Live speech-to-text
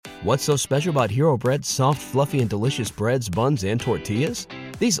What's so special about Hero Bread's soft, fluffy, and delicious breads, buns, and tortillas?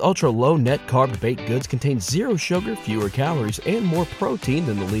 These ultra-low net-carb baked goods contain zero sugar, fewer calories, and more protein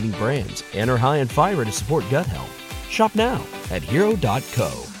than the leading brands, and are high in fiber to support gut health. Shop now at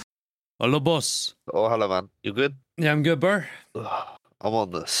hero.co. Hello, boss. Oh, hello, man. You good? Yeah, I'm good, bro. Ugh, I'm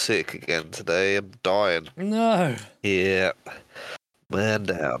on the sick again today. I'm dying. No. Yeah. Man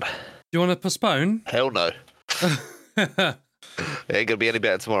down. Do you want to postpone? Hell no. It ain't gonna be any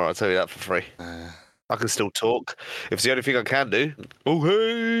better tomorrow, I'll tell you that for free. I can still talk. If it's the only thing I can do. Oh,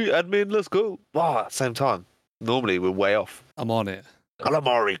 hey, admin, let's go. Wow, at the same time. Normally, we're way off. I'm on it.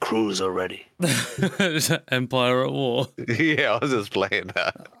 Calamari cruise already. Empire at War. Yeah, I was just playing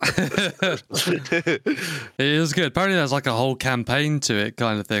that. It is good. Apparently there's like a whole campaign to it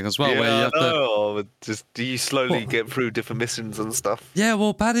kind of thing as well. Yeah, where you have to... Just, you slowly get through different missions and stuff. Yeah,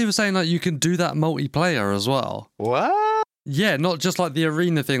 well, Paddy was saying like you can do that multiplayer as well. What? Yeah, not just like the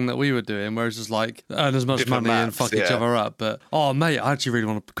arena thing that we were doing, where it's just like earn as much Different money and maps, fuck each yeah. other up. But, oh, mate, I actually really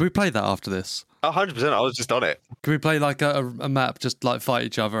want to... Can we play that after this? 100%, I was just on it. Can we play like a map, just like fight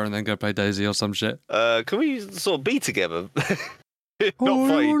each other and then go play Daisy or some shit? Can we sort of be together? Not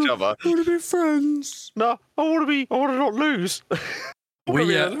fight each other. I want to be friends. No, I want to not lose. We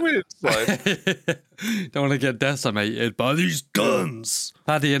win. don't want to get decimated by these guns.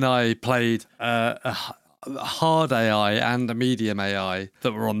 Paddy and I played a hard AI and a medium AI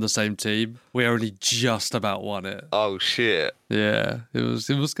that were on the same team. We only just about won it. Oh shit! Yeah, it was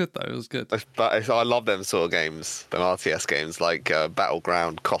good though. It was good. I love them sort of games, them RTS games like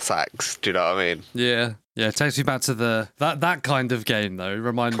Battleground, Cossacks. Do you know what I mean? Yeah. Yeah, it takes me back to that kind of game though.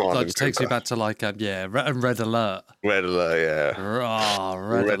 It takes me back to like Red Alert. Red Alert, yeah.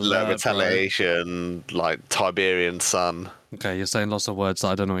 Red Alert Retaliation, like Tiberian Sun. Okay, you're saying lots of words that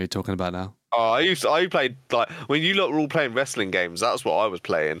I don't know what you're talking about now. Oh, I played like when you lot were all playing wrestling games. That's what I was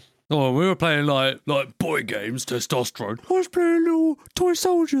playing. Oh, we were playing like boy games, testosterone. I was playing little toy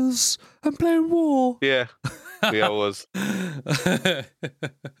soldiers and playing war. Yeah, yeah, I was.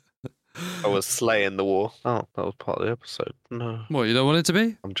 I was slaying the war. Oh, that was part of the episode. No. What, you don't want it to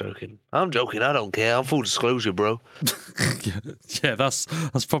be? I'm joking. I don't care. I'm full disclosure, bro. Yeah, that's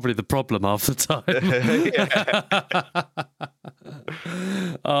probably the problem half the time.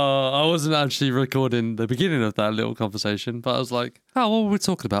 I wasn't actually recording the beginning of that little conversation, but I was like, oh, what were we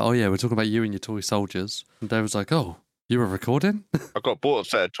talking about? Oh, yeah, we're talking about you and your toy soldiers. And Dave was like, oh, you were recording? I got bought a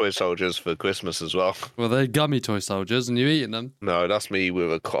set of toy soldiers for Christmas as well. Well, they're gummy toy soldiers and you eating them? No, that's me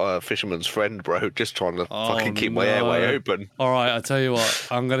with a fisherman's friend, bro. Just trying to fucking keep my airway open. All right, I tell you what,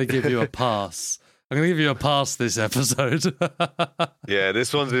 I'm going to give you a pass. I'm going to give you a pass this episode. Yeah,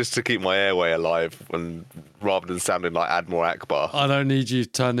 this one's just to keep my airway alive rather than sounding like Admiral Akbar. I don't need you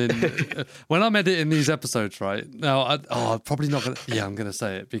turning... When I'm editing these episodes, right? Now, I'm probably not going to... Yeah, I'm going to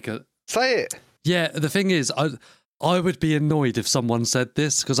say it because... Say it. Yeah, the thing is, I would be annoyed if someone said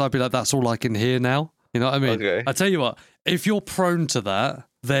this because I'd be like, that's all I can hear now. You know what I mean? Okay. I tell you what, if you're prone to that,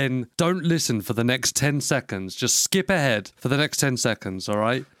 then don't listen for the next 10 seconds. Just skip ahead for the next 10 seconds, all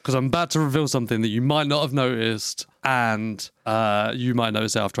right? Because I'm about to reveal something that you might not have noticed and you might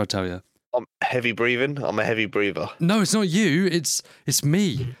notice it after I tell you. I'm heavy breathing. I'm a heavy breather. No, it's not you. It's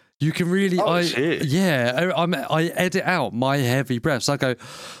me. You can really... Shit. Yeah, I edit out my heavy breaths. I go...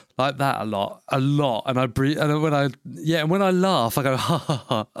 like that a lot, and I breathe, and when I laugh, I go ha ha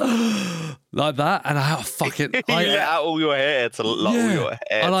ha, like that, and I fuck it. You let out all your hair to laugh,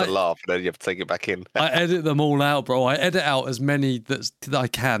 and then you have to take it back in. I edit them all out, bro. I edit out as many that I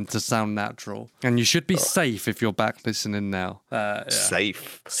can to sound natural. And you should be safe if you're back listening now. Yeah.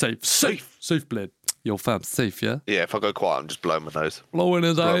 Safe, bled. Your fam's safe, yeah? Yeah, if I go quiet, I'm just blowing my nose. Blowing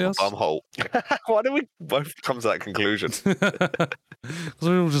his ass? I'm whole. Why do we both come to that conclusion? Because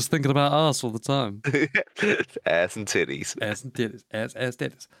we're all just thinking about ass all the time. Ass and titties. Ass and titties. Ass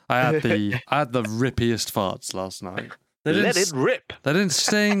titties. I had the rippiest farts last night. Let it rip. They didn't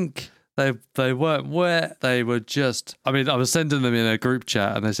stink. They weren't wet. They were just... I mean, I was sending them in a group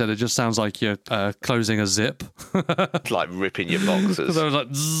chat and they said it just sounds like you're closing a zip. It's like ripping your boxers. Because I was like...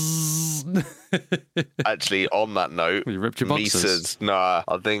 Zzz. Actually, on that note... You ripped your boxers? I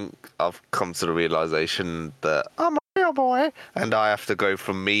think I've come to the realisation that I'm a real boy and I have to go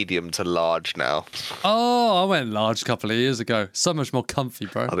from medium to large now. Oh, I went large a couple of years ago. So much more comfy,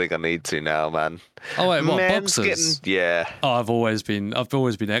 bro. I think I need to now, man. Oh, wait, what, boxers? Yeah. Oh, I've always been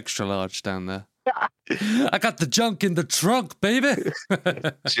extra large down there. I got the junk in the trunk, baby.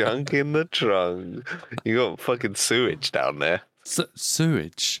 Junk in the trunk. You got fucking sewage down there.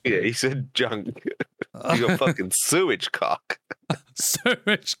 Sewage? Yeah, he said junk. You got fucking sewage cock.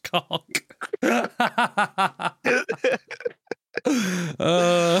 Sewage cock.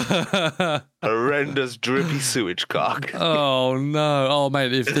 Horrendous, drippy sewage cock. Oh no! Oh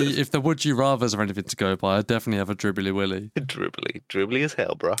mate, if the would you rather's are anything to go by, I definitely have a dribbly willy. Dribbly as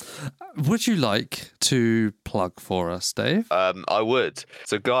hell, bro. Would you like to plug for us, Dave? I would.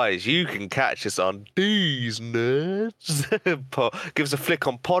 So, guys, you can catch us on These Nerds. Give us a flick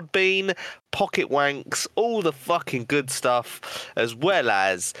on Podbean, Pocket Wanks, all the fucking good stuff, as well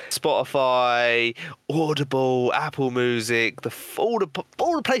as Spotify, Audible, Apple Music, all the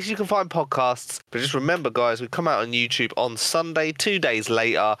places you can find podcasts. But just remember, guys, we come out on YouTube on Sunday, 2 days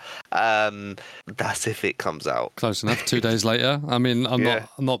later. That's if it comes out. Close enough. 2 days later. I mean, I'm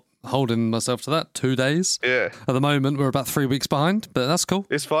not holding myself to that. 2 days. Yeah. At the moment, we're about 3 weeks behind, but that's cool.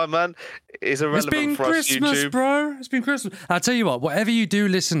 It's fine, man. It's irrelevant for us, Christmas, YouTube. bro. It's been Christmas. I'll tell you what, whatever you do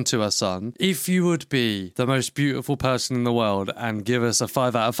listen to us on, if you would be the most beautiful person in the world and give us a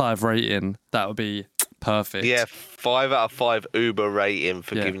 5 out of 5 rating, that would be perfect. Yeah, 5 out of 5 Uber rating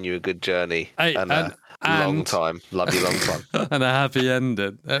for giving you a good journey. Hey, and long time. Love you long time. And a happy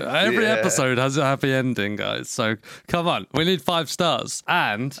ending. Every episode has a happy ending, guys. So come on, we need 5 stars.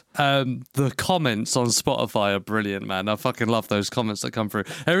 And the comments on Spotify are brilliant, man. I fucking love those comments that come through.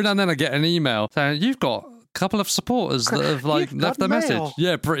 Every now and then I get an email saying, you've got couple of supporters that have left their message.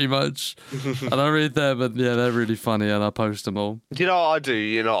 Yeah, pretty much. And I read them, and they're really funny, and I post them all. You know what I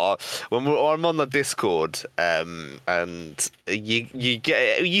do? When I'm on the Discord, and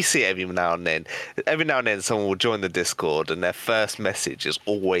you see it every now and then. Every now and then, someone will join the Discord, and their first message is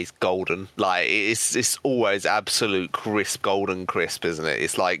always golden. Like it's always absolute crisp, golden crisp, isn't it?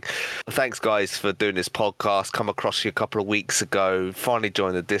 It's like, thanks guys for doing this podcast. Come across you a couple of weeks ago. Finally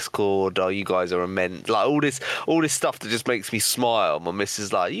joined the Discord. Oh, you guys are immense. Like all this stuff that just makes me smile. My missus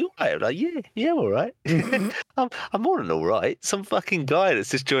is like, you all right? I'm like, yeah, all right. I'm more than all right. Some fucking guy that's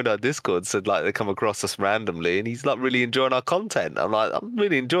just joined our Discord said like they come across us randomly and he's like really enjoying our content. I'm like, I'm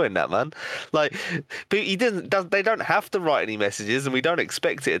really enjoying that, man. Like, but they don't have to write any messages and we don't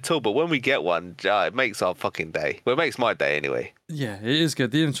expect it at all. But when we get one, it makes our fucking day. Well, it makes my day anyway. Yeah, it is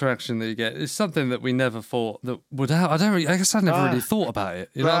good. The interaction that you get is something that we never thought that would happen. I guess I never really thought about it.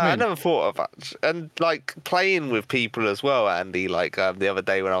 You know what I mean? I never thought of that. And like playing with people as well, Andy. Like the other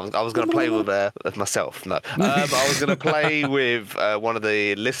day when I was going to play with myself. No, but I was going to play with one of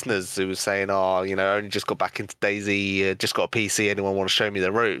the listeners who was saying, "Oh, I only just got back into DayZ, just got a PC. Anyone want to show me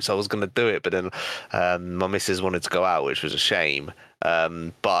the route?" So I was going to do it, but then my missus wanted to go out, which was a shame.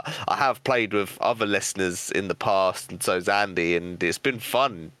 But I have played with other listeners in the past, and so's Andy, and it's been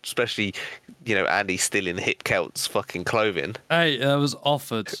fun, especially, Andy's still in Hip Celt's fucking clothing. Hey, that was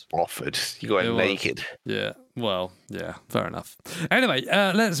offered. You got him naked. Yeah, well, yeah, fair enough. Anyway,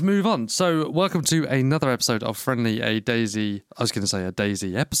 let's move on. So, welcome to another episode of a DayZ. I was going to say a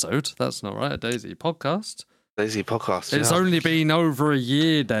DayZ episode. That's not right, a DayZ podcast. DayZ podcast. It's only been over a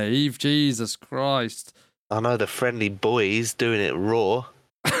year, Dave. Jesus Christ. I know the friendly boys doing it raw.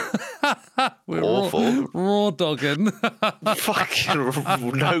 We're awful. Raw dogging. Fucking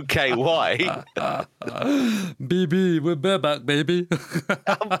no KY. BB, we're bareback, baby.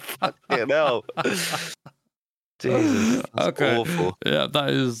 Fucking hell. Jesus, that's awful. Yeah,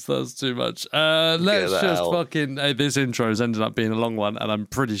 that's too much. Let's just out. fucking... Hey, this intro's ended up being a long one, and I'm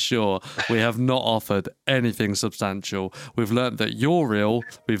pretty sure we have not offered anything substantial. We've learnt that you're real.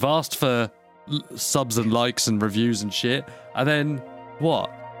 We've asked for subs and likes and reviews and shit, and then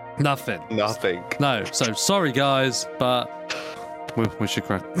what? Nothing. No. So sorry, guys, but we should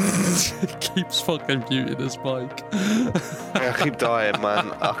crack. It keeps fucking muting this mic. I keep dying,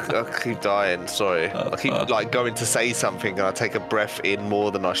 man. I keep dying. Sorry. I keep going to say something, and I take a breath in more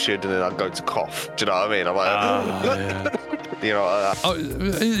than I should, and then I go to cough. Do you know what I mean? I'm like,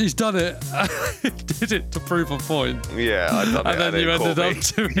 he's done it. He did it to prove a point. Yeah, I done it. And then you ended up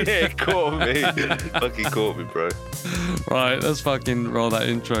doing it. Yeah, it caught me. Fucking caught me, bro. Right, let's fucking roll that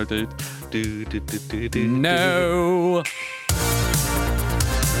intro, dude. Do. No.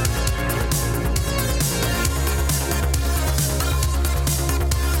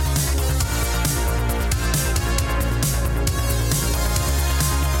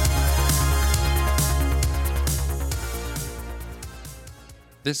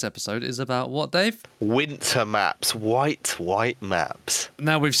 This episode is about what, Dave? Winter maps. White maps.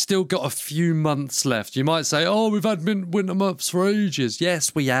 Now, we've still got a few months left. You might say, oh, we've had winter maps for ages.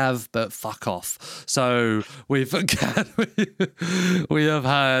 Yes, we have, but fuck off. So we have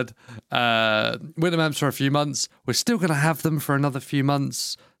had winter maps for a few months. We're still going to have them for another few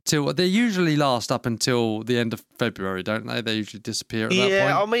months. till they usually last up until the end of February, don't they? They usually disappear at that point.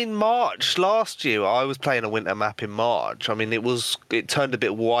 Yeah, I mean March last year. I was playing a winter map in March. I mean, it turned a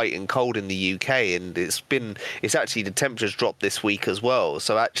bit white and cold in the UK, and it's actually the temperatures dropped this week as well.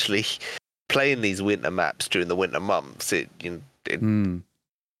 So actually, playing these winter maps during the winter months, it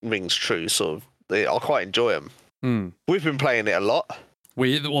rings true. Sort of, I quite enjoy them. We've been playing it a lot.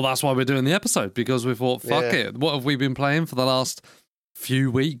 Well, that's why we're doing the episode, because we thought, fuck it. What have we been playing for the last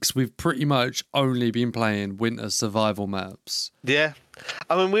few weeks? We've pretty much only been playing winter survival maps. Yeah.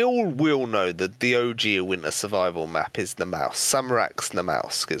 I mean, we all know that the OG winter survival map is Namalsk. Samarak's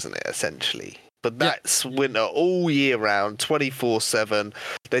Namalsk, isn't it, essentially? But that's winter all year round, 24/7.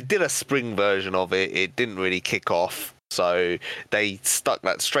 They did a spring version of it. It didn't really kick off. So they stuck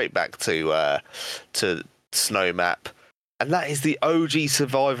that straight back to Snow Map. And that is the OG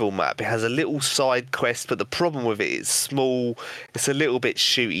survival map. It has a little side quest, but the problem with it is small. It's a little bit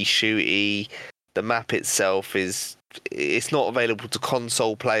shooty. The map itself it's not available to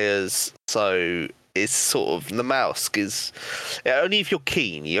console players, so it's sort of Namalsk is only if you're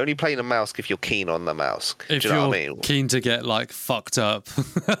keen. You're only playing Namalsk if you're keen on Namalsk. If Do you know what I you're mean? keen to get like fucked up.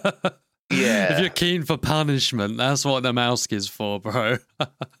 Yeah. If you're keen for punishment, that's what Namalsk is for, bro.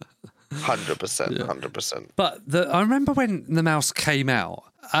 100%. But I remember when Namalsk came out,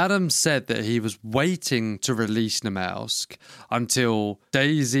 Adam said that he was waiting to release Namalsk until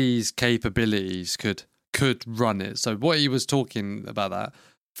DayZ's capabilities could run it. So what he was talking about that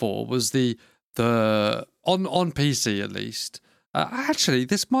for was the on PC at least. Actually,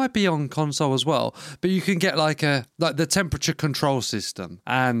 this might be on console as well, but you can get like the temperature control system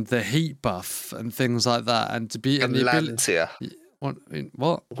and the heat buff and things like that, and Lantia. What?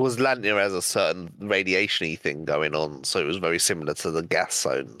 Because Lantia has a certain radiation-y thing going on, so it was very similar to the gas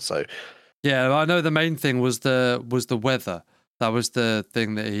zone. So yeah, I know the main thing was the weather. That was the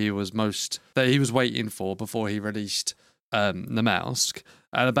thing that he was waiting for before he released Namalsk,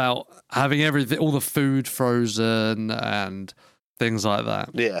 and about having everything, all the food frozen and things like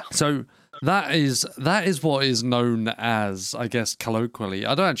that. Yeah. So that is what is known as, I guess, colloquially.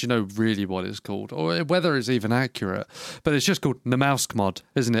 I don't actually know really what it's called or whether it's even accurate, but it's just called Namalsk mod,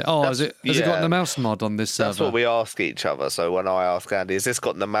 isn't it? Oh, has it got Namalsk mod on this server? That's what we ask each other. So when I ask Andy, has this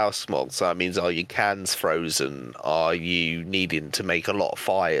got Namalsk mod? So that means, are your cans frozen? Are you needing to make a lot of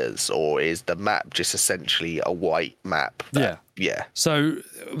fires? Or is the map just essentially a white map? Yeah. So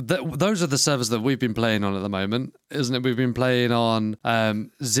those are the servers that we've been playing on at the moment, isn't it? We've been playing on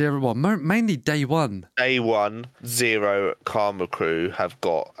mainly day one. Day 1, 0, Karma Crew have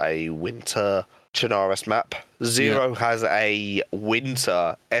got a winter Chernarus map. 0 has a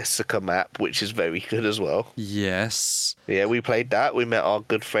winter Essica map, which is very good as well. Yes. Yeah, we played that. We met our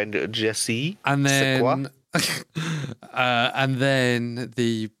good friend Jesse. And then and then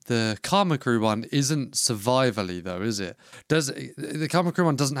the Karma Crew one isn't survivally though, is it? The Karma Crew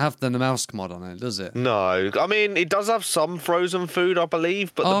one doesn't have the Namalsk mod on it, does it? No, I mean it does have some frozen food, I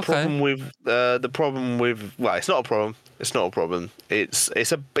believe, but the problem with well, it's not a problem. It's not a problem. It's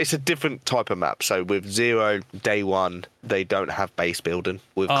a different type of map. So with 0, day 1, they don't have base building.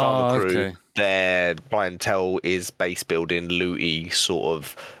 With Karma Crew, their clientele is base building, looty, sort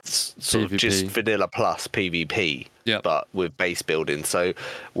of just vanilla plus PvP. Yep. But with base building. So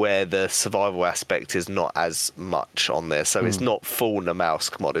where the survival aspect is not as much on there. So it's not full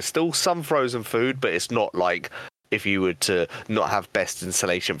Namalsk mod. It's still some frozen food, but it's not like if you were to not have best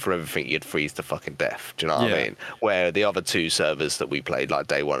installation for everything, you'd freeze to fucking death. Do you know what I mean? Where the other two servers that we played, like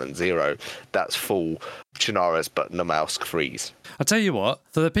day 1 and 0, that's full Chernarus but Namalsk freeze. I'll tell you what,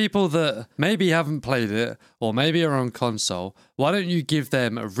 for the people that maybe haven't played it or maybe are on console, why don't you give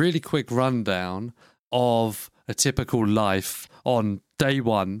them a really quick rundown of a typical life on day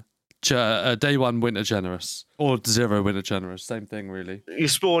 1 day 1 winter generous or 0 winter generous, same thing really. You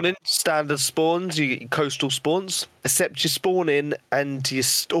spawn in standard spawns, you get your coastal spawns, except you spawn in and you're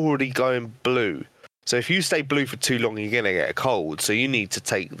already going blue. So if you stay blue for too long, you're going to get a cold. So you need to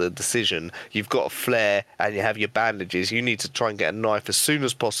take the decision. You've got a flare and you have your bandages. You need to try and get a knife as soon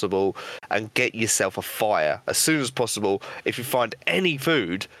as possible and get yourself a fire as soon as possible. If you find any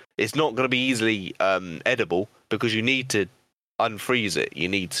food, it's not going to be easily edible because you need to unfreeze it. You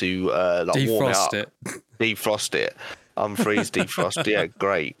need to warm it up. Defrost it. Unfreeze, defrost. Yeah,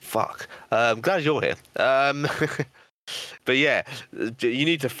 great. Fuck. I'm glad you're here. But yeah, you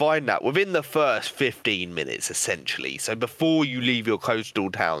need to find that within the first 15 minutes, essentially. So before you leave your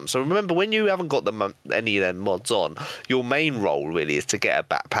coastal town. So remember, when you haven't got any of them mods on, your main role really is to get a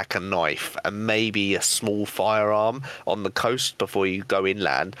backpack, a knife, and maybe a small firearm on the coast before you go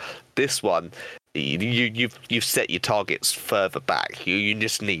inland. This one, You've set your targets further back. You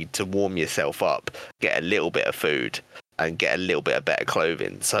just need to warm yourself up, get a little bit of food, and get a little bit of better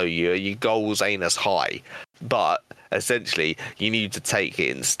clothing. So your goals ain't as high, but essentially you need to take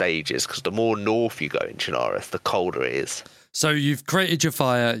it in stages, because the more north you go in Chernarus, the colder it is. So you've created your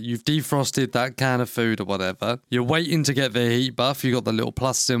fire, you've defrosted that can of food or whatever. You're waiting to get the heat buff. You got the little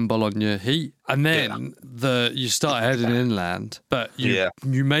plus symbol on your heat, and then you start heading inland. But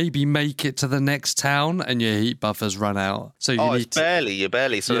you maybe make it to the next town, and your heat buff has run out. So it's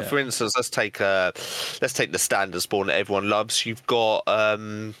barely. So for instance, let's take the standard spawn that everyone loves. You've got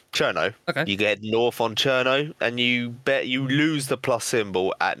Cherno. Okay. You get north on Cherno, and you lose the plus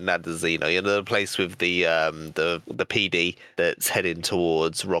symbol at Nadazino. You know, the place with the PD that's heading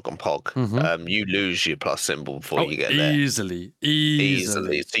towards Rog and Pog. Mm-hmm. You lose your plus symbol before you get there. Easily.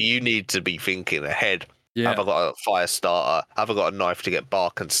 So you need to be thinking ahead. Yeah. Have I got a fire starter? Have I got a knife to get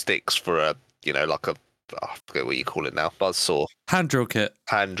bark and sticks for I forget what you call it now. Buzzsaw. Hand drill kit.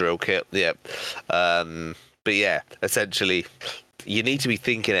 Yeah. But yeah, essentially, you need to be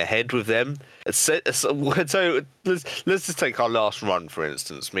thinking ahead with them. So let's just take our last run, for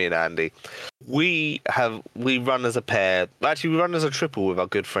instance, me and Andy. We run as a pair. Actually, we run as a triple with our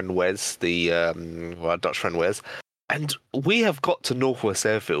good friend Wes, our Dutch friend Wes. And we have got to Northwest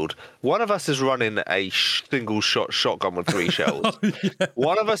Airfield. One of us is running a single shot shotgun with 3 shells.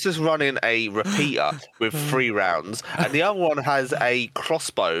 One of us is running a repeater with 3 rounds, and the other one has a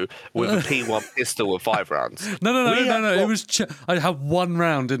crossbow with a P1 pistol with 5 rounds. No. It was I had 1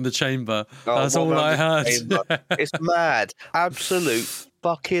 round in the chamber. That's all I had. It's mad, absolute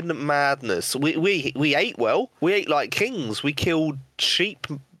fucking madness. We ate well. We ate like kings. We killed sheep.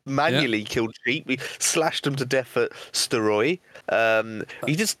 Manually killed sheep. We slashed them to death at Steroy.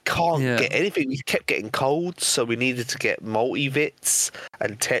 You just can't get anything. We kept getting colds, so we needed to get multivits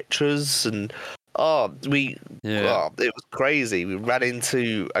and tetras, and it was crazy. We ran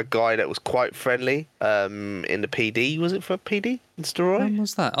into a guy that was quite friendly in the PD. Was it for PD in Steroy? When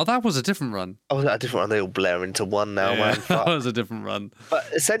was that? Oh, that was a different run. Oh, was that a different run? They all blur into one now, man. That was a different run. But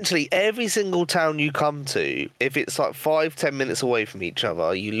essentially, every single town you come to, if it's like 5-10 minutes away from each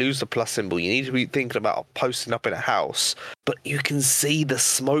other, you lose the plus symbol. You need to be thinking about posting up in a house, but you can see the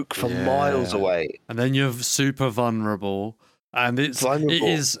smoke from miles away. And then you're super vulnerable. And it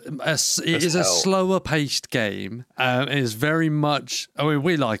is a slower paced game. It is very much. I mean,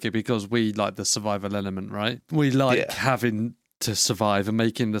 we like it because we like the survival element, right? We like having to survive and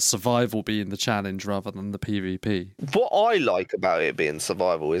making the survival being the challenge rather than the PvP. What I like about it being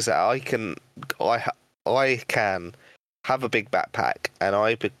survival is that I can have a big backpack, and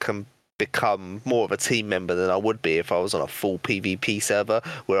I can become more of a team member than I would be if I was on a full PvP server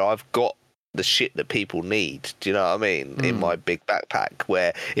where I've got the shit that people need. Do you know what I mean? In my big backpack,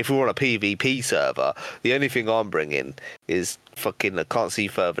 where if we're on a PvP server, the only thing I'm bringing is fucking I can't see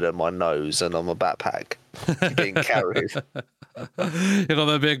further than my nose, and I'm a backpack being carried. You got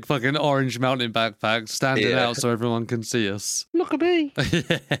that big fucking orange mountain backpack standing out so everyone can see us. Look at me.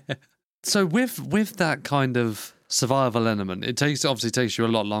 So with that kind of survival element, it obviously takes you a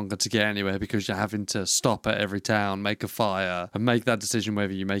lot longer to get anywhere because you're having to stop at every town, make a fire, and make that decision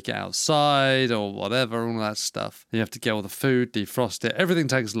whether you make it outside or whatever, all that stuff. You have to get all the food, defrost it, everything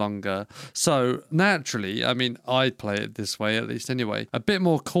takes longer. So naturally, I mean, I play it this way, at least anyway, a bit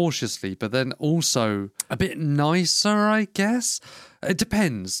more cautiously, but then also a bit nicer, I guess. It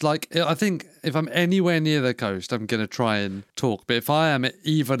depends. Like, I think if I'm anywhere near the coast, I'm going to try and talk. But if I am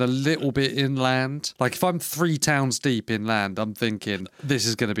even a little bit inland, like if I'm 3 towns deep inland, I'm thinking this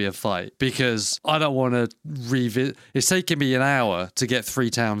is going to be a fight because I don't want to revisit. It's taking me an hour to get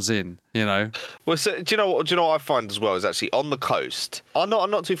 3 towns in, you know? Well, so, do you know what I find as well is actually on the coast, I'm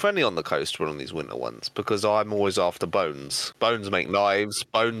not too friendly on the coast when on these winter ones because I'm always after bones. Bones make knives,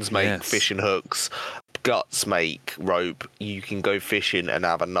 bones make fishing hooks. Guts make rope. You can go fishing and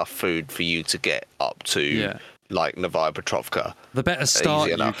have enough food for you to get up to like Novaya Petrovka. The better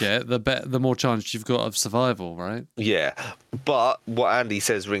start you get, the more chance you've got of survival, right? Yeah, but what Andy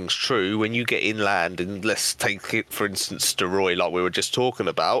says rings true. When you get inland, and let's take it for instance Steroy, like we were just talking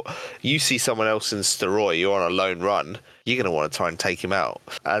about, you see someone else in Steroy, you're on a lone run, you're going to want to try and take him out.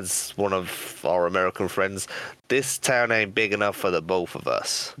 As one of our American friends, this town ain't big enough for the both of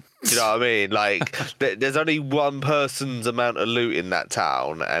us. Do you know what I mean? Like, there's only one person's amount of loot in that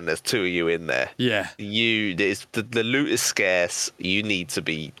town, and there's two of you in there. Yeah. The loot is scarce. You need to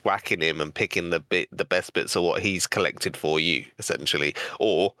be whacking him and picking the best bits of what he's collected for you, essentially.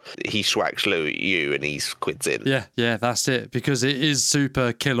 Or he swacks loot at you and he quids in. Yeah, that's it. Because it is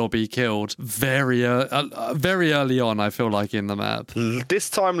super kill or be killed very early on, I feel like, in the map. This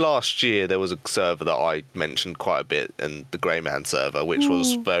time last year, there was a server that I mentioned quite a bit, and the Greyman server, which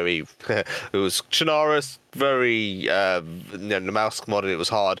was very... it was Chinaris, very... the mouse commodity, it was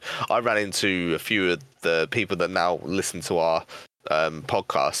hard. I ran into a few of the people that now listen to our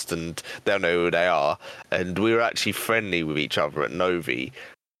podcast, and they'll know who they are. And we were actually friendly with each other at Novi,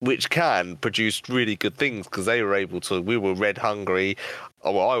 which can produce really good things, because they were able to... We were red hungry.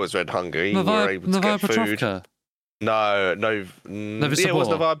 Oh, well, I was red hungry. We were able to get food. No, it was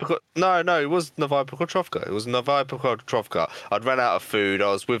Novaya. No, it was Novaya Petrovka. It was Novaya Petrovka. I'd ran out of food.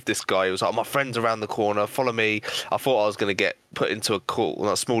 I was with this guy. He was like, "My friend's around the corner. Follow me." I thought I was going to get put into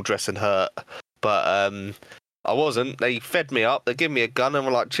a small dress and hurt, but I wasn't. They fed me up. They gave me a gun and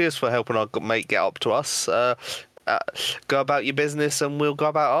were like, "Cheers for helping our mate get up to us. Go about your business and we'll go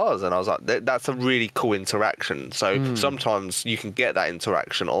about ours." And I was like, that's a really cool interaction. So sometimes you can get that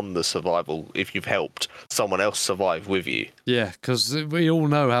interaction on the survival if you've helped someone else survive with you. Yeah, because we all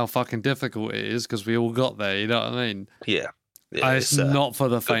know how fucking difficult it is, because we all got there, you know what I mean? Yeah. It's not for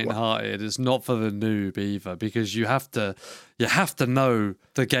the faint-hearted. It's not for the noob either, because you have to know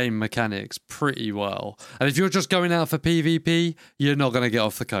the game mechanics pretty well. And if you're just going out for PvP, you're not going to get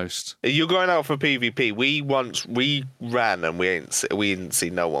off the coast. You're going out for PvP. We ran and we didn't see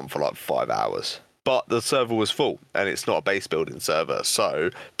no one for like 5 hours. But the server was full, and it's not a base building server, so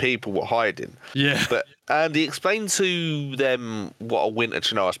people were hiding. Yeah. But Andy, explain to them what a winter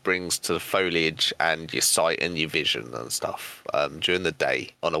Chinaris brings to the foliage and your sight and your vision and stuff during the day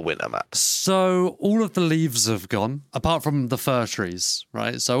on a winter map. So all of the leaves have gone, apart from the fir trees,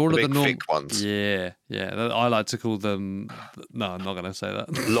 right? So all of the thick ones. Yeah. I like to call them. No, I'm not going to say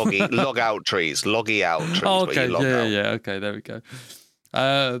that. Log out trees. Loggy out trees. Oh, okay. Yeah. Okay, there we go.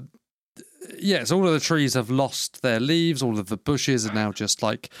 So all of the trees have lost their leaves. All of the bushes are now just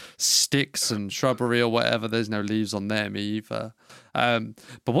like sticks and shrubbery or whatever. There's no leaves on them either. But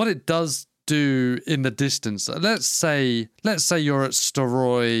what it does do in the distance, let's say you're at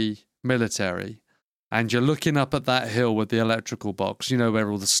Staroy Military and you're looking up at that hill with the electrical box, you know, where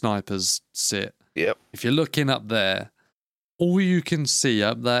all the snipers sit. Yep. If you're looking up there, all you can see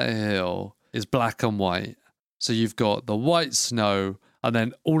up that hill is black and white. So you've got the white snow, and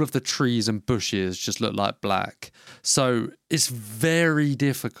then all of the trees and bushes just look like black. So it's very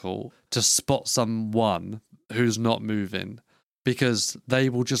difficult to spot someone who's not moving, because they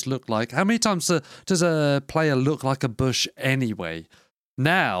will just look like... How many times does a player look like a bush anyway?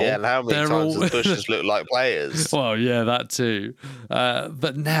 Now, yeah, and how many times does bushes look like players? Well, yeah, that too.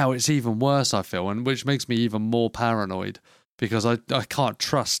 But now it's even worse, I feel, and which makes me even more paranoid, because I can't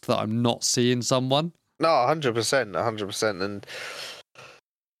trust that I'm not seeing someone. No, 100%. And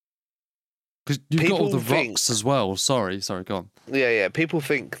because you've got all the rocks as well. Sorry, go on. Yeah. People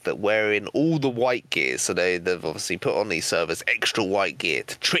think that wearing all the white gear, so they've obviously put on these servers extra white gear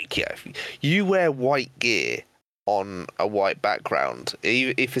to trick you. If you wear white gear on a white background,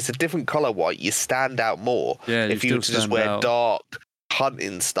 if it's a different colour white, you stand out more. Yeah, if you just wear dark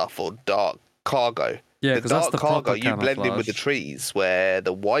hunting stuff or dark cargo. Yeah, the dark cargo, you camouflage. blend in with the trees, where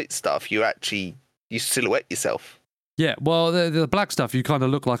the white stuff, you silhouette yourself. Yeah, well, the black stuff, you kind of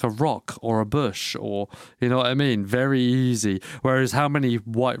look like a rock or a bush, or, you know what I mean? Very easy. Whereas how many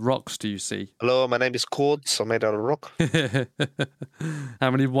white rocks do you see? Hello, my name is Cords. I'm made out of rock.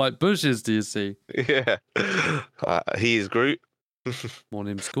 How many white bushes do you see? Yeah. He is Groot. My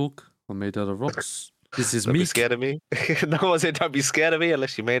name's Cork. I'm made out of rocks. This is Don't me. Be scared of me. No, I said don't be scared of me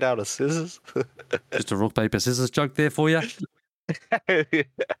unless you're made out of scissors. Just a rock, paper, scissors joke there for you.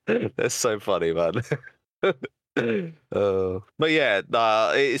 That's so funny, man. But yeah,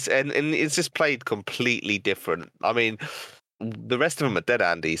 it's and it's just played completely different. I mean, the rest of them are dead,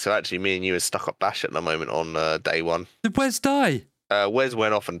 Andy. So actually, me and you are stuck up Bash at the moment on day one. Did Wes die? Wes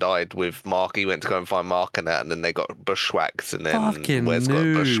went off and died with Mark. He went to go and find Mark and that, and then they got bushwhacked, and then Fucking Wes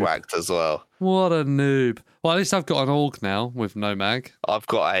noob. got bushwhacked as well. What a noob. Well, at least I've got an AUG now with no mag. I've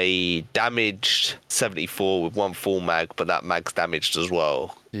got a damaged 74 with one full mag, but that mag's damaged as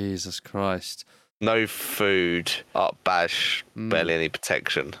well. Jesus Christ. No food, up Bash, barely any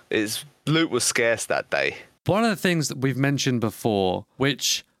protection. Loot was scarce that day. One of the things that we've mentioned before,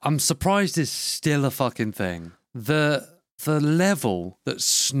 which I'm surprised is still a fucking thing, the the level that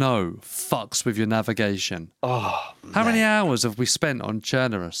snow fucks with your navigation. Oh, How many hours have we spent on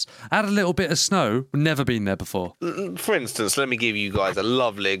Chernerus? Add a little bit of snow, we've never been there before. For instance, let me give you guys a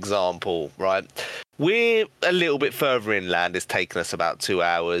lovely example, right? We're a little bit further inland. It's taken us about 2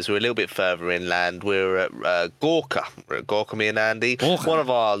 hours. We're a little bit further inland. We're at Gorka. We're at Gorka, me and Andy. Gorka. One of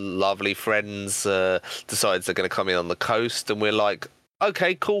our lovely friends decides they're going to come in on the coast, and we're like,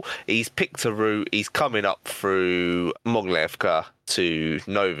 okay, cool. He's picked a route. He's coming up through Moglevka to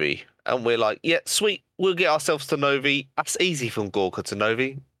Novi. And we're like, yeah, sweet. We'll get ourselves to Novi. That's easy from Gorka to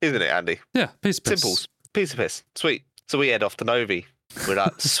Novi, isn't it, Andy? Yeah, piece of piss. Simple. Piece of piss. Sweet. So we head off to Novi. We're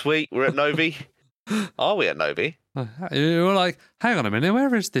like, sweet, we're at Novi. Are we at Novi? You're like, hang on a minute,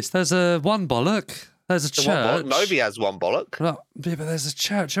 where is this? There's a one bollock. There's a church. Novi has one bollock. Yeah, but there's a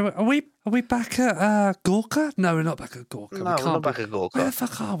church. Are we back at Gorka? No, we're not back at Gorka. No, we're not back at Gorka. Where the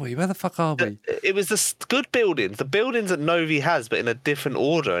fuck are we? It was the good buildings. The buildings that Novi has, but in a different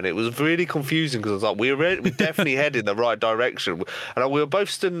order. And it was really confusing because I was like, we definitely head in the right direction. And we were both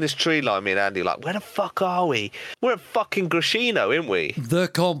stood in this tree line, me and Andy, like, where the fuck are we? We're at fucking Grashino, aren't we? The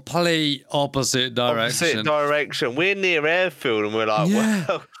complete opposite direction. We're near airfield and we're like, yeah.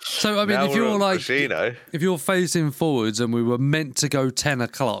 well. So, I mean, if you're like, Grashino. if you're facing forwards and we were meant to go 10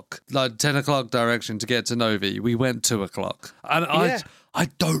 o'clock, like 10 o'clock direction to get to Novi, we went 2 o'clock. And I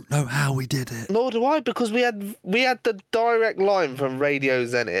don't know how we did it. Nor do I, because we had the direct line from Radio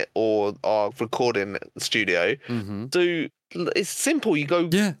Zenit or our recording studio to. It's simple. You go.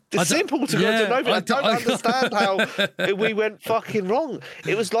 Yeah, it's simple to go to Novi. I don't understand how we went fucking wrong.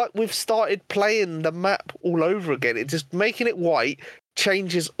 It was like we've started playing the map all over again. It just making it white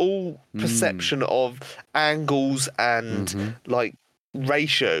changes all perception of angles and like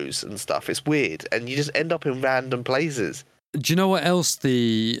ratios and stuff. It's weird, and you just end up in random places. Do you know what else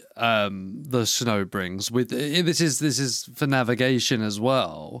the snow brings? With this is for navigation as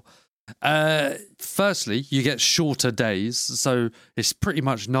well. Firstly, you get shorter days, so it's pretty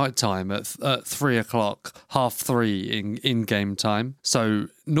much nighttime at 3 o'clock, 3:30 in game time. So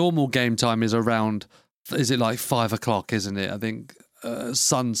normal game time is around, is it like 5 o'clock, isn't it? I think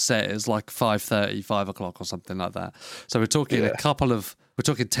sunset is like 5:30, 5 o'clock or something like that. So we're talking we're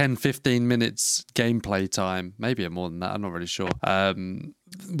talking 10, 15 minutes gameplay time, maybe more than that, I'm not really sure,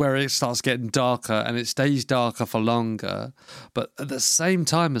 where it starts getting darker and it stays darker for longer. But at the same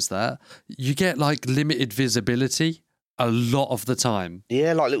time as that, you get like limited visibility a lot of the time.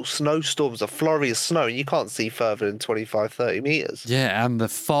 Yeah, like little snowstorms, a flurry of snow, and you can't see further than 25, 30 metres. Yeah, and the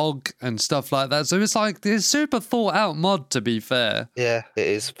fog and stuff like that. So it's like this super thought out mod, to be fair. Yeah, it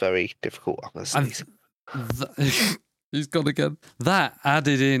is very difficult, I'm going to say. He's gone again. That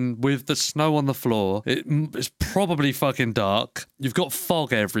added in with the snow on the floor, it's probably fucking dark. You've got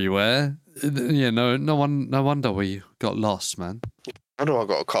fog everywhere. Yeah, no wonder we got lost, man. I know I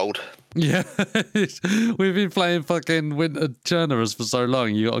got a cold. Yeah, we've been playing fucking Winter Chernerus for so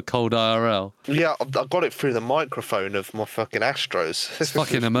long. You got a cold IRL. Yeah, I got it through the microphone of my fucking Astros. It's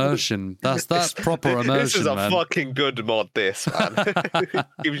fucking immersion. That's proper immersion. This is a man. Fucking good mod. This man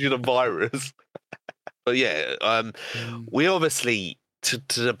gives you the virus. But yeah, we obviously to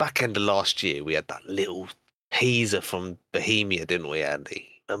the back end of last year we had that little teaser from Bohemia, didn't we, Andy?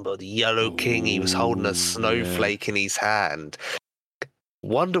 Remember the Yellow King? He was holding a snowflake in his hand.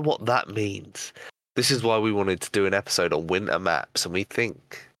 Wonder what that means. This is why we wanted to do an episode on winter maps, and we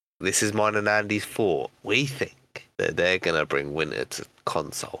think this is mine and Andy's thought. We think that they're gonna bring winter to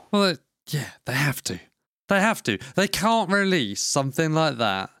console. Well, yeah, they have to. They can't release something like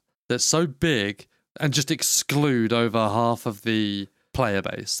that that's so big and just exclude over half of the player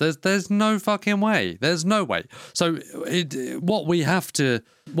base. There's no fucking way. There's no way. So what we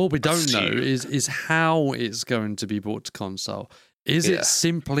don't know is how it's going to be brought to console. Is it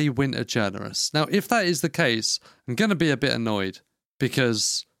simply Winter Chernerus? Now, if that is the case, I'm going to be a bit annoyed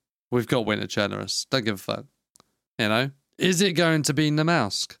because we've got Winter Chernerus. Don't give a fuck. You know? Is it going to be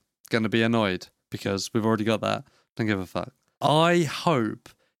Namalsk? Going to be annoyed because we've already got that. Don't give a fuck. I hope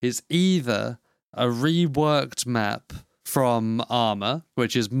it's either a reworked map from Armour,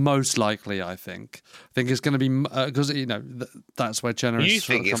 which is most likely, I think. I think it's going to be, because, that's where Chernerus... You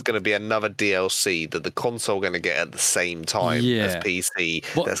think it's going to be another DLC that the console going to get at the same time as PC?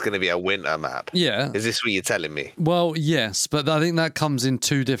 That's going to be a winter map? Yeah. Is this what you're telling me? Well, yes, but I think that comes in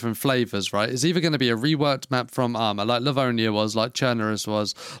two different flavours, right? It's either going to be a reworked map from Armour, like Livonia was, like Chernerus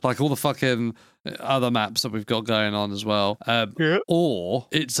was, like all the fucking other maps that we've got going on as well. Or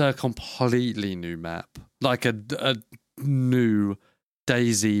it's a completely new map, like a new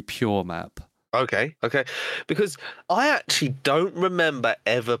DayZ pure map. Okay. Because I actually don't remember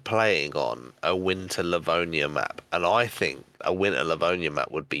ever playing on a Winter Livonia map, and I think a Winter Livonia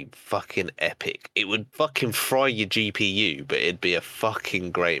map would be fucking epic. It would fucking fry your GPU, but it'd be a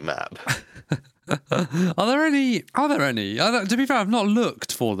fucking great map. Are there any? To be fair, I've not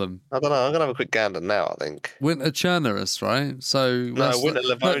looked for them. I don't know. I'm gonna have a quick gander now, I think. Winter Churnerus, right? So No, Winter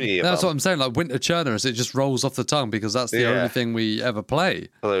Livonia. That's what I'm saying. Like Winter Churnerus, it just rolls off the tongue because that's the only thing we ever play.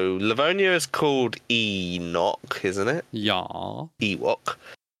 So Livonia is called Enoch, isn't it? Yeah. Ewok.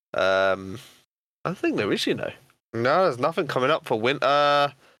 I think there is, No, there's nothing coming up for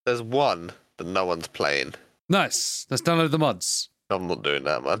winter. There's one that no one's playing. Nice. Let's download the mods. I'm not doing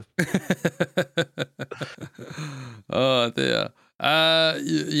that, man. Oh dear.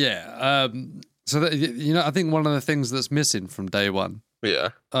 Yeah. So that, I think one of the things that's missing from day one,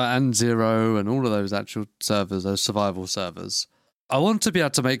 and zero, and all of those actual servers, those survival servers, I want to be able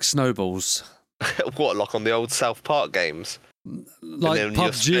to make snowballs. What, like on the old South Park games? Like and then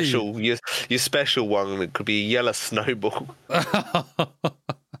PUBG. Your special one, it could be a yellow snowball.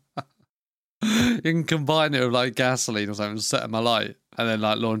 You can combine it with like gasoline or something, set them alight, and then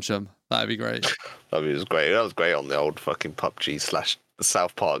like launch them. That'd be great. That was great. That was great on the old fucking PUBG /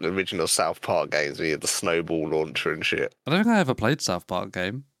 South Park, original South Park games where you had the snowball launcher and shit. I don't think I ever played South Park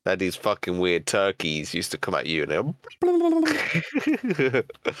game. They had these fucking weird turkeys used to come at you and they're...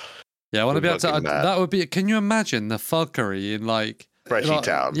 Yeah, I want to be able to. That would be. Can you imagine the fuckery in like Freshy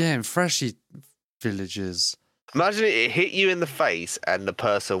Town? Yeah, in Freshy villages. Imagine it hit you in the face and the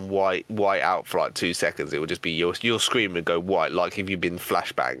person white out for like 2 seconds. It would just be your scream would go white, like if you'd been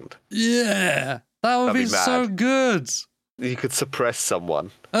flashbanged. Yeah, that would be so good. You could suppress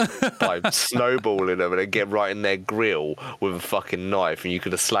someone by snowballing them and then get right in their grill with a fucking knife, and you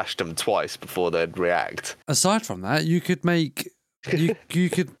could have slashed them twice before they'd react. Aside from that, you could make you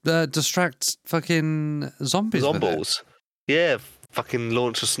could distract fucking zombies. Zombies, yeah. Fucking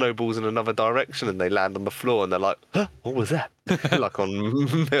launch the snowballs in another direction and they land on the floor and they're like, huh, what was that? Like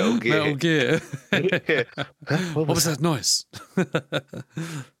on Metal Gear. Yeah. What was that noise?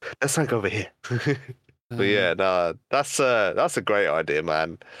 Let's go over here. But yeah, no, that's a great idea,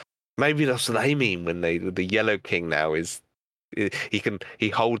 man. Maybe that's what they mean when the Yellow King now is he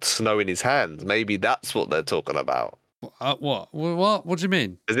holds snow in his hands. Maybe that's what they're talking about. What? What do you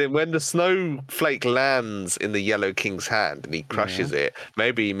mean? Is it when the snowflake lands in the Yellow King's hand and he crushes it?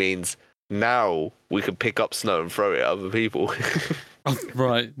 Maybe he means now we can pick up snow and throw it at other people.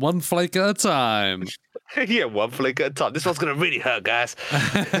 Right, one flake at a time. Yeah, one flake at a time. This one's gonna really hurt, guys.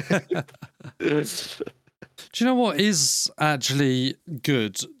 Do you know what is actually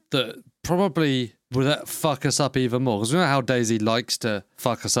good that probably would fuck us up even more? Because we know how Daisy likes to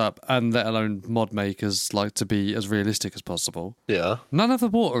fuck us up, and let alone mod makers like to be as realistic as possible. Yeah. None of the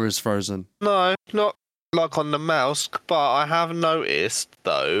water is frozen. No, not like on the mouse, but I have noticed,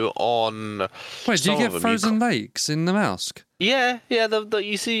 though, on... Wait, do you get frozen lakes in the mouse? Yeah,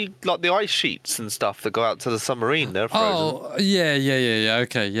 you see, like, the ice sheets and stuff that go out to the submarine, they're frozen. Oh, yeah,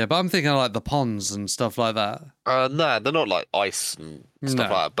 okay, yeah, but I'm thinking of, like, the ponds and stuff like that. No, they're not, like, ice and stuff like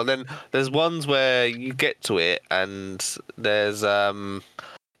that, but then there's ones where you get to it and there's,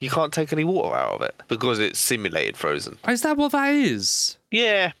 you can't take any water out of it because it's simulated frozen. Is that what that is?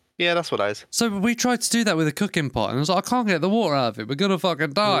 Yeah, that's what that is. So we tried to do that with a cooking pot, and I was like, I can't get the water out of it. We're going to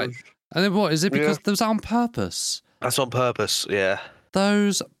fucking die. And then what? Is it because was that on purpose? That's on purpose, yeah.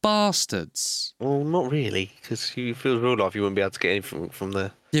 Those bastards. Well, not really, because you feel real life you wouldn't be able to get anything from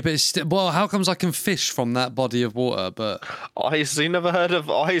there. Yeah, but it's how comes I can fish from that body of water, but... Ice, you never heard of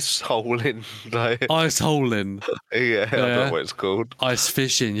ice holing? Like... Ice holing? Yeah, I don't know what it's called. Ice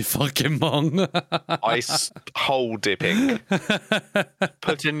fishing, you fucking mong. Ice hole dipping.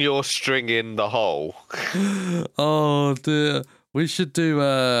 Putting your string in the hole. Oh, dear. We should do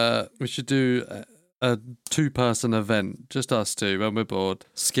a 2-person event, just us two, when we're bored,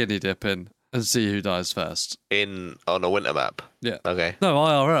 skinny dipping, and see who dies first. On a winter map? Yeah. Okay. No,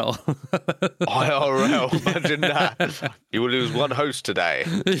 IRL. IRL, imagine that. You will lose one host today.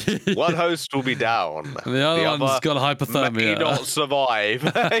 One host will be down. And the other one's got hypothermia. May not survive.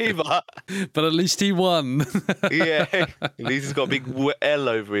 But at least he won. Yeah. At least he's got a big L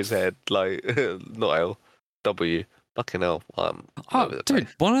over his head. Like, not L, W. Fucking hell. Dude,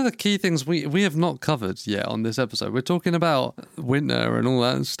 one of the key things we have not covered yet on this episode, we're talking about winter and all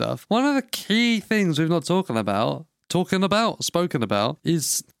that stuff. One of the key things we've not talking about, spoken about,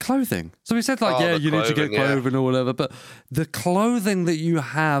 is clothing. So we said, like, you need to get clothing or whatever, but the clothing that you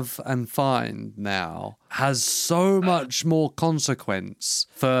have and find now has so much more consequence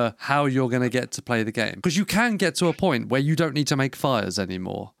for how you're going to get to play the game. Because you can get to a point where you don't need to make fires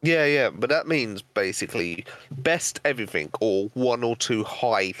anymore. Yeah, but that means basically best everything or one or two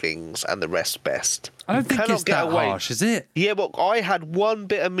high things and the rest best. I don't think it's that harsh, is it? Yeah, but I had one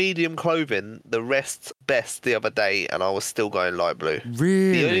bit of medium clothing, the rest best the other day, and I was still going light blue.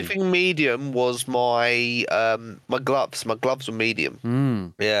 Really? The only thing medium was my my gloves. My gloves were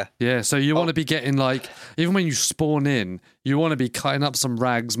medium. Yeah. Yeah, so you want to be getting, like, even when you spawn in, you want to be cutting up some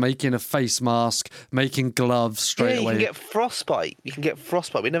rags, making a face mask, making gloves straight away. You can get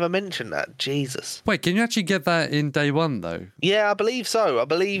frostbite. We never mentioned that. Jesus. Wait, can you actually get that in day one, though? Yeah, I believe so. I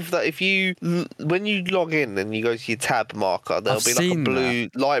believe that when you log in and you go to your tab marker, there'll be like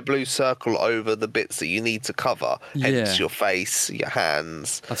a light blue circle over the bits that you need to cover. Hence your face, your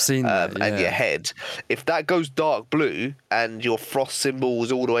hands. I've seen that, and your head. If that goes dark blue and your frost symbol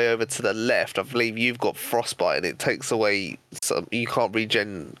is all the way over to the left, I believe you've got frostbite and it takes away you can't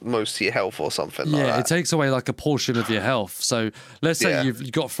regen most of your health or something like that. Yeah, it takes away like a portion of your health. So let's say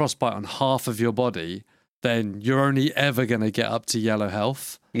you've got frostbite on half of your body, then you're only ever going to get up to yellow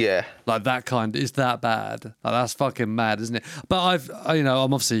health. Yeah. Like that kind, is that bad? Like, that's fucking mad, isn't it? But I'm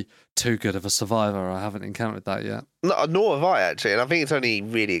obviously too good of a survivor. I haven't encountered that yet. No, nor have I, actually. And I think it's only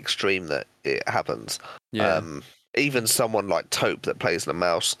really extreme that it happens. Yeah. Even someone like Taupe that plays the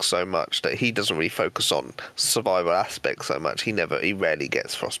mouse so much that he doesn't really focus on survival aspects so much. He rarely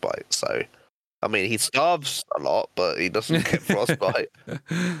gets frostbite. So, I mean, he starves a lot, but he doesn't get frostbite.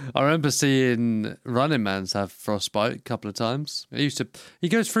 I remember seeing Running Man's have frostbite a couple of times. He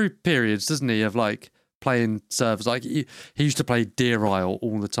goes through periods, doesn't he, of like playing servers. Like he used to play Deer Isle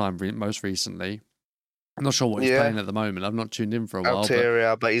all the time, most recently. I'm not sure what he's playing at the moment. I've not tuned in for a while.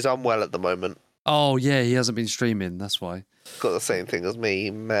 Alteria, but he's unwell at the moment. Oh, yeah, he hasn't been streaming, that's why. Got the same thing as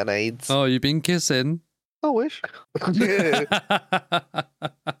me, man-aids. Oh, you've been kissing? I wish. Yeah.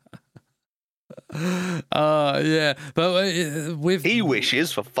 But with... He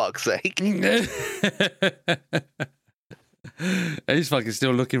wishes, for fuck's sake. He's fucking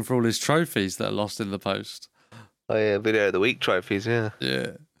still looking for all his trophies that are lost in the post. Oh, yeah, Video of the Week trophies, yeah.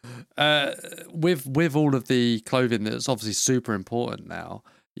 Yeah. With all of the clothing that's obviously super important now,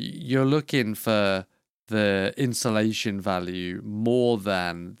 you're looking for the insulation value more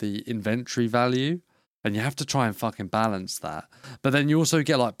than the inventory value, and you have to try and fucking balance that. But then you also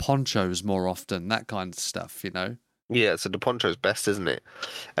get like ponchos more often, that kind of stuff, you know? Yeah, so the poncho's best, isn't it?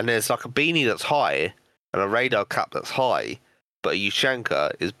 And there's like a beanie that's high and a radar cap that's high, but a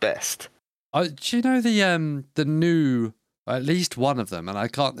Ushanka is best. Do you know the new, at least one of them, and I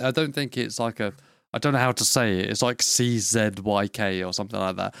don't think it's like I don't know how to say it. It's like CZYK or something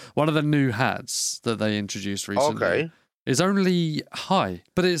like that. One of the new hats that they introduced recently is only high,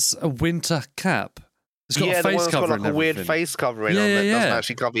 but it's a winter cap. It's got a face covering. Got like a weird face covering on that doesn't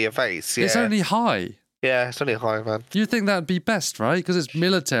actually cover your face. Yeah. It's only high. Yeah, it's only high, man. You'd think that'd be best, right? Because it's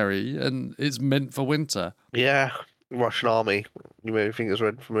military and it's meant for winter. Yeah, Russian army. You may think it's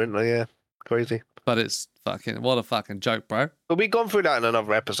red for winter, yeah. Crazy. But it's what a fucking joke, bro. But we've gone through that in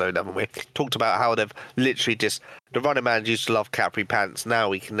another episode, haven't we? Talked about how they've literally the Running Man used to love Capri pants. Now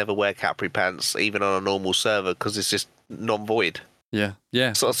we can never wear Capri pants, even on a normal server, because it's just non-void. Yeah,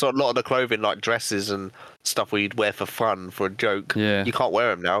 yeah. So a lot of the clothing, like dresses and stuff we'd wear for fun, for a joke, you can't wear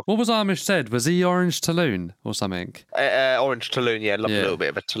them now. What was Amish said? Was he Orange Talloon or something? Orange Talloon, yeah. Love a little bit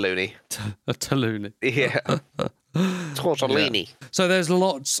of a Talloony. A Talloony. Yeah. Tortellini. Yeah. So there's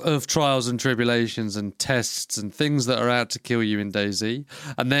lots of trials and tribulations and tests and things that are out to kill you in DayZ.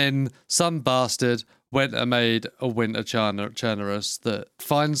 And then some bastard went and made a winter Chernarus that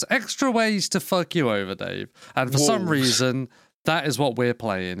finds extra ways to fuck you over, Dave. And for some reason, that is what we're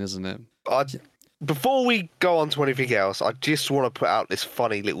playing, isn't it? Before we go on to anything else, I just want to put out this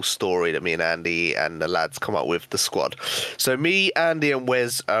funny little story that me and Andy and the lads come up with, the squad. So me, Andy and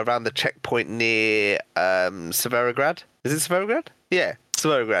Wes are around the checkpoint near Severograd. Is it Severograd? Yeah,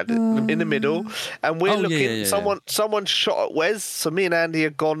 Severograd, in the middle. And we're looking, someone shot at Wes, so me and Andy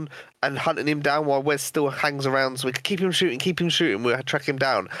are gone and hunting him down while Wes still hangs around, so we can keep him shooting, we'll track him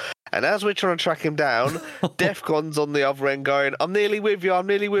down. And as we're trying to track him down, Defcon's on the other end going, I'm nearly with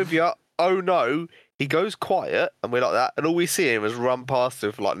you. Oh no, he goes quiet, and we're like that, and all we see him is run past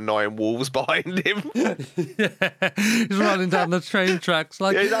with like 9 wolves behind him. He's running down the train tracks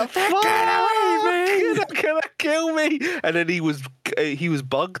like, he's like, fuck! gonna kill me. And then he was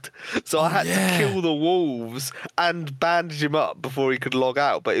bugged, so I had to kill the wolves and bandage him up before he could log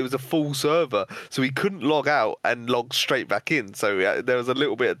out. But it was a full server, so he couldn't log out and log straight back in. So there was a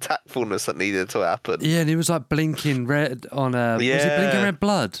little bit of tactfulness that needed to happen. Yeah, and he was like blinking red on was it blinking red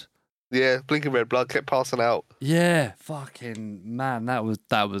blood? Yeah, blinking red blood kept passing out. Yeah, fucking man, that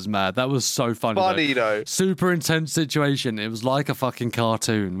was mad. That was so funny. Funny though. Super intense situation. It was like a fucking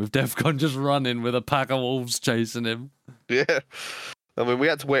cartoon with Defcon just running with a pack of wolves chasing him. Yeah. I mean, we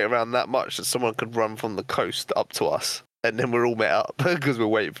had to wait around that much that someone could run from the coast up to us, and then we're all met up because we're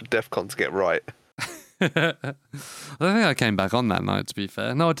waiting for Defcon to get right. I don't think I came back on that night, to be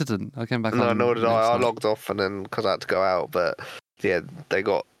fair. No, I didn't. I came back on. No, nor did I. I logged off and then because I had to go out, but yeah, they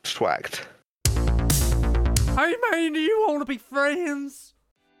got swacked. Hey man, do you want to be friends?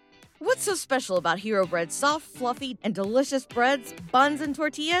 What's so special about Hero Bread's soft, fluffy, and delicious breads, buns, and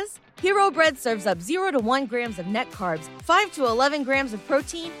tortillas? Hero Bread serves up 0 to 1 grams of net carbs, 5 to 11 grams of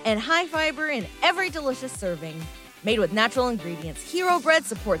protein, and high fiber in every delicious serving. Made with natural ingredients, Hero Bread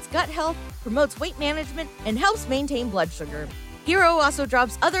supports gut health, promotes weight management, and helps maintain blood sugar. Hero also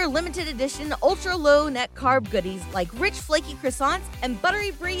drops other limited edition ultra-low net carb goodies like rich flaky croissants and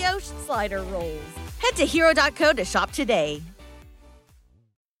buttery brioche slider rolls. Head to hero.co to shop today.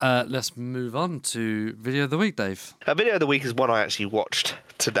 Let's move on to Video of the Week, Dave. Video of the Week is one I actually watched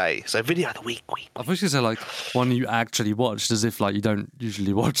today. So Video of the Week. I thought you were going to say like one you actually watched, as if like you don't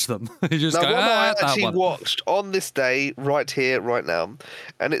usually watch them. You just no, go, one I that actually one. watched on this day, right here, right now.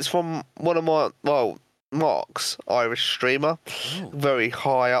 And it's from one of my, Mark's Irish streamer. Very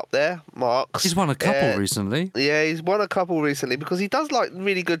high up there, Mark's. He's won a couple recently. Yeah, he's won a couple recently because he does like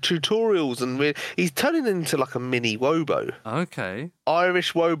really good tutorials and he's turning into like a mini Wobo. Okay.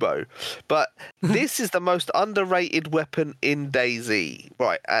 Irish Wobo. But this is the most underrated weapon in DayZ.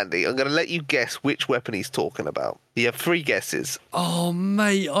 Right, Andy, I'm going to let you guess which weapon he's talking about. You have 3 guesses. Oh,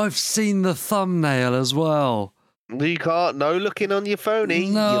 mate, I've seen the thumbnail as well. You can't. No looking on your phony,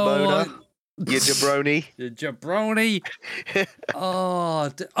 you No, boner. You jabroni. You jabroni.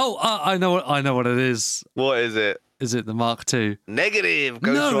 I know what it is. What is it? Is it the Mark II? Negative.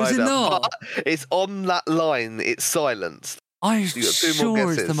 Ghost No, Rider. is it not? But it's on that line. It's silenced. I'm You got 2 more sure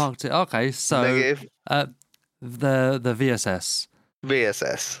it's guesses. the Mark II. Okay, so Negative. the VSS.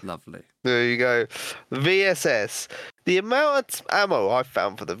 VSS. Lovely. There you go. VSS. The amount of ammo I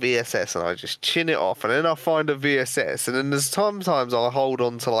found for the VSS, and I just chin it off, and then I find a VSS, and then there's sometimes I hold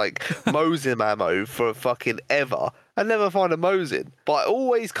on to like Mosin ammo for fucking ever. I never find a Mosin, but I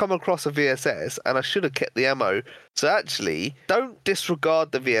always come across a VSS, and I should have kept the ammo. So actually, don't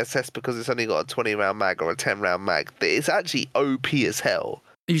disregard the VSS because it's only got a 20-round mag or a 10-round mag. It's actually OP as hell.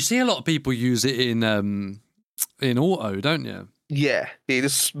 You see a lot of people use it in auto, don't you? Yeah, you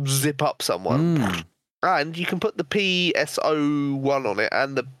just zip up someone. And you can put the PSO1 on it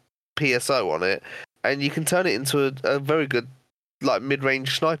and the PSO on it, and you can turn it into a very good like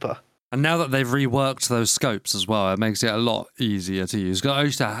mid-range sniper. And now that they've reworked those scopes as well, it makes it a lot easier to use. 'Cause I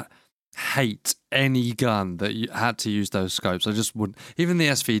used to hate any gun that you had to use those scopes. I just wouldn't. Even the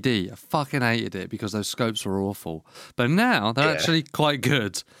SVD, I fucking hated it because those scopes were awful. But now they're actually quite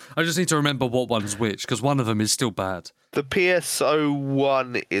good. I just need to remember what one's which, because one of them is still bad. The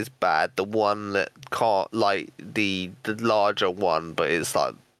PSO1 is bad. The one that can't, like the larger one, but it's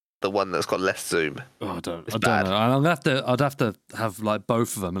like the one that's got less zoom. Oh, I don't know. I'd have to have like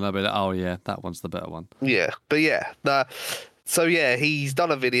both of them, and I'd be like, oh yeah, that one's the better one. Yeah, but yeah. So yeah, he's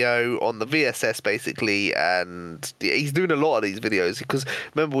done a video on the VSS basically, and he's doing a lot of these videos because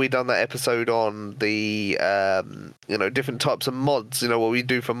remember we done that episode on the different types of mods, what we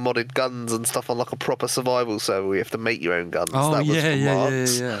do for modded guns and stuff on like a proper survival server. We have to make your own guns. Oh that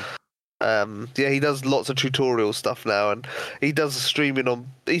was yeah. He does lots of tutorial stuff now, and he does streaming on.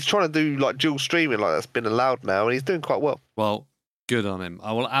 He's trying to do like dual streaming, like that's been allowed now, and he's doing quite well. Well, good on him.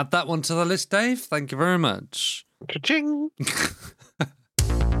 I will add that one to the list, Dave. Thank you very much. Ka-ching!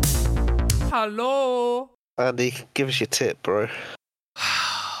 Hello. Andy, give us your tip, bro.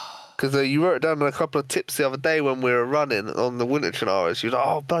 Because you wrote down a couple of tips the other day when we were running on the winter scenarios. You were like,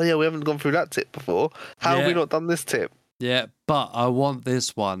 oh, buddy, yeah, we haven't gone through that tip before. How have we not done this tip? Yeah, but I want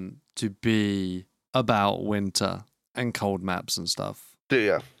this one to be about winter and cold maps and stuff. Do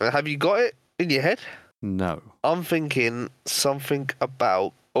you? Have you got it in your head? No. I'm thinking something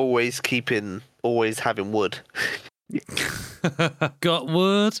about always having wood. Got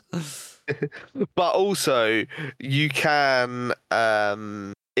wood? But also, you can,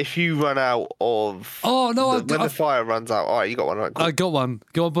 if you run out of... Oh, no, when the fire runs out... All right, you got one. Right, cool. I got one.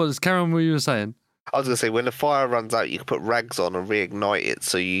 Go on, boys. Carry on what you were saying. I was going to say, when the fire runs out, you can put rags on and reignite it,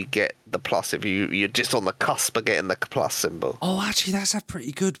 so you get the plus if you're just on the cusp of getting the plus symbol. Oh, actually, that's a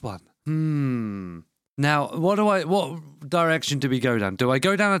pretty good one. Now, what direction do we go down? Do I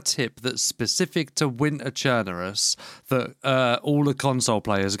go down a tip that's specific to Winter Churnerus that all the console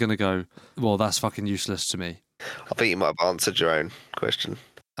players are going to go, well, that's fucking useless to me? I think you might have answered your own question.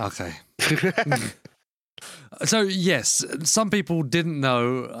 Okay. So, yes, some people didn't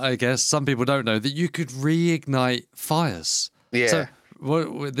know, I guess, some people don't know, that you could reignite fires. Yeah. So,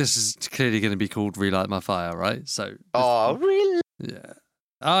 this is clearly going to be called Relight My Fire, right? So. Oh, really? Yeah.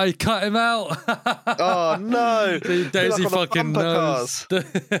 I cut him out. Oh, no. Daisy fucking knows.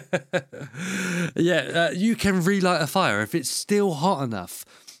 Yeah, you can relight a fire if it's still hot enough.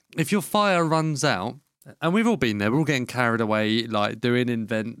 If your fire runs out, and we've all been there, we're all getting carried away, like doing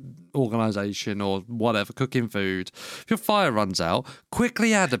event organisation or whatever, cooking food. If your fire runs out,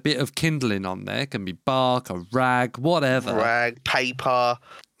 quickly add a bit of kindling on there. It can be bark, a rag, whatever. Rag, paper.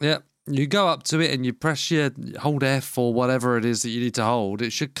 Yeah. You go up to it and you press hold F or whatever it is that you need to hold.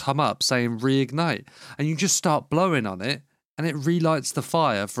 It should come up saying reignite. And you just start blowing on it and it relights the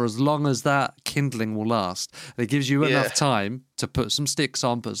fire for as long as that kindling will last. And it gives you enough time to put some sticks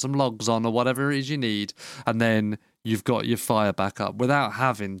on, put some logs on or whatever it is you need. And then you've got your fire back up without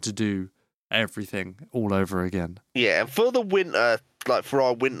having to do everything all over again. Yeah, and for the winter, like for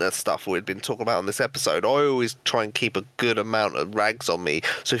our winter stuff we've been talking about on this episode, I always try and keep a good amount of rags on me.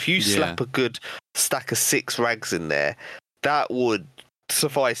 So if you slap a good stack of 6 rags in there, that would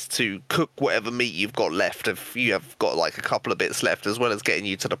suffice to cook whatever meat you've got left. If you have got like a couple of bits left, as well as getting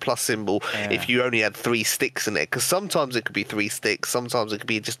you to the plus symbol, if you only had 3 sticks in it, because sometimes it could be 3 sticks, sometimes it could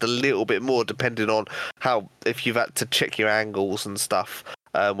be just a little bit more, depending on how, if you've had to check your angles and stuff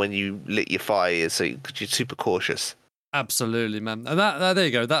when you lit your fire, so you're super cautious. Absolutely, man. And that there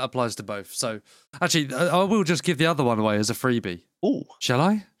you go. That applies to both. So, actually, I will just give the other one away as a freebie. Ooh. Shall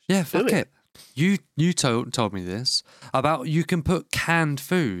I? Yeah, fuck it. You told me this about you can put canned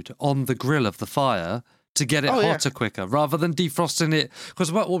food on the grill of the fire to get it hotter quicker, rather than defrosting it.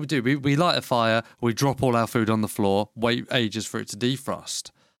 Because what we do, we light a fire, we drop all our food on the floor, wait ages for it to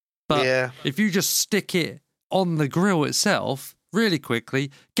defrost. But if you just stick it on the grill itself really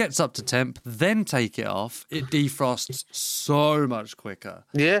quickly, gets up to temp, then take it off, it defrosts so much quicker.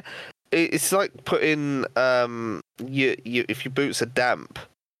 Yeah, it's like putting if your boots are damp,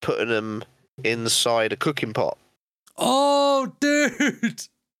 putting them inside a cooking pot. Oh, dude!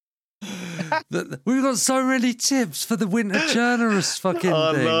 We've got so many tips for the winter churnerous fucking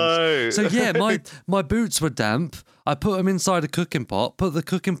things. No. So yeah, my boots were damp. I put them inside a cooking pot. Put the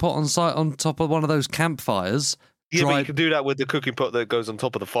cooking pot on top of one of those campfires. Yeah, but you can do that with the cooking pot that goes on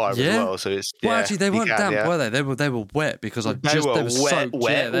top of the fire as well. So it's well, actually, they weren't damp, were they? They were wet because they were soaked.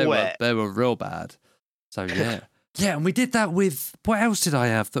 Wet. They were real bad. So yeah, and we did that with what else did I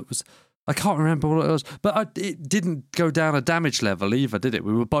have? That was I can't remember what it was, but it didn't go down a damage level either, did it?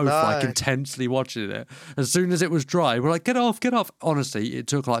 We were both like intensely watching it. As soon as it was dry, we're like, get off. Honestly, it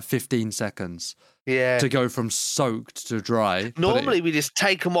took like 15 seconds. Yeah, to go from soaked to dry. Normally we just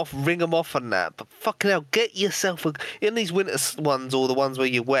take them off, wring them off and that. But fucking hell, get yourself in these winter ones or the ones where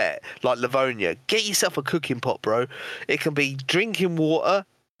you're wet, like Livonia, get yourself a cooking pot, bro. It can be drinking water.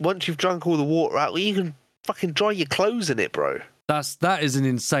 Once you've drunk all the water out, you can fucking dry your clothes in it, bro. That is an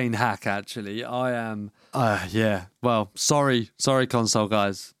insane hack, actually. I am, well, sorry console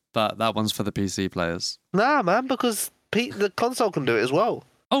guys, but that one's for the PC players. Nah, man, because the console can do it as well.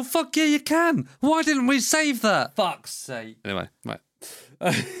 Oh, fuck yeah, you can. Why didn't we save that? Fuck's sake. Anyway, right.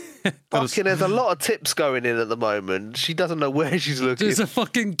 Fucking, there's a lot of tips going in at the moment. She doesn't know where she's looking. There's a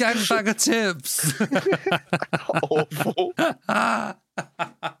fucking gangbang of tips. Awful.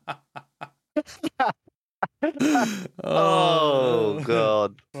 Oh,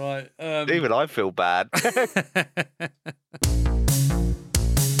 God. Right. Even I feel bad.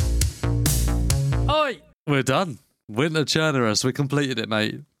 Oi! We're done. Winter Churnerous, we completed it,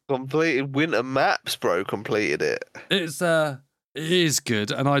 mate. Completed Winter Maps, bro. Completed it. It is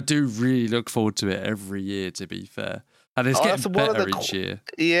good, and I do really look forward to it every year, to be fair. And it's getting better each year.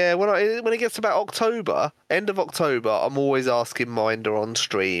 Yeah, when it gets about October, end of October, I'm always asking Minder on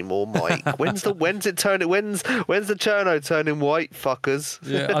stream or Mike, when's the Cherno turning white, fuckers?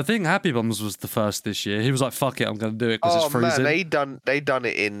 Yeah, I think Happy Bums was the first this year. He was like, "Fuck it, I'm going to do it because it's freezing." Man, they done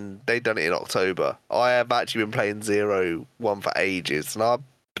it in October. I have actually been playing 0-1 for ages, and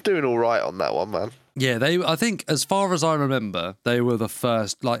doing all right on that one, man. Yeah, I think, as far as I remember, they were the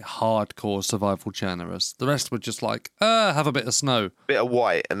first, like, hardcore survival generous. The rest were just like, have a bit of snow. Bit of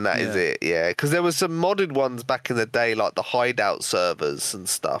white, and that is it, yeah. Because there was some modded ones back in the day, like the hideout servers and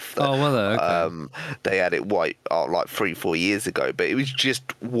stuff. That, Okay. They had it white, like 3-4 years ago, but it was just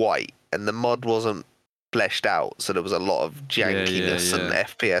white, and the mod wasn't fleshed out, so there was a lot of jankiness and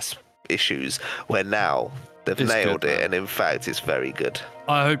FPS issues, where now they've nailed it, and in fact, it's very good.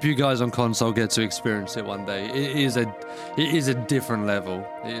 I hope you guys on console get to experience it one day. It is a different level.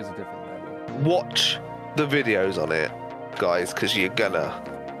 It is a different level. Watch the videos on it, guys, because you're gonna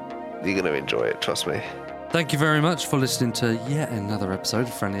enjoy it. Trust me. Thank you very much for listening to yet another episode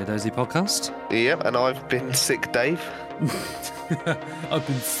of Friendly Dozy Podcast. Yep, and I've been sick, Dave. I've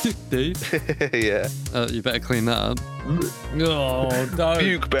been sick, Dave. Yeah. You better clean that up. Oh, no.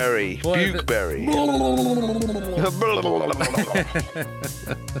 Bukeberry. Bukeberry.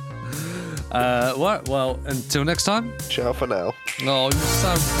 Well, until next time. Ciao for now. Oh, you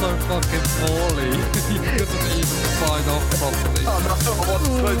sound so fucking poorly. You couldn't even sign off properly. Oh, no, I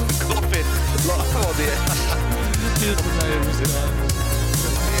wasn't supposed to cough it. Like, oh, dear. Here's the names,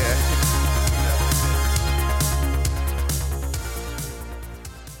 Yeah.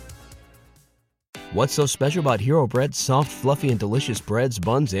 What's so special about Hero Bread's soft, fluffy, and delicious breads,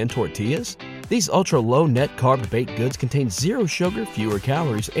 buns, and tortillas? These ultra-low net-carb baked goods contain zero sugar, fewer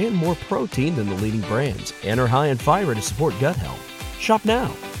calories, and more protein than the leading brands, and are high in fiber to support gut health. Shop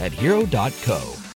now at hero.co.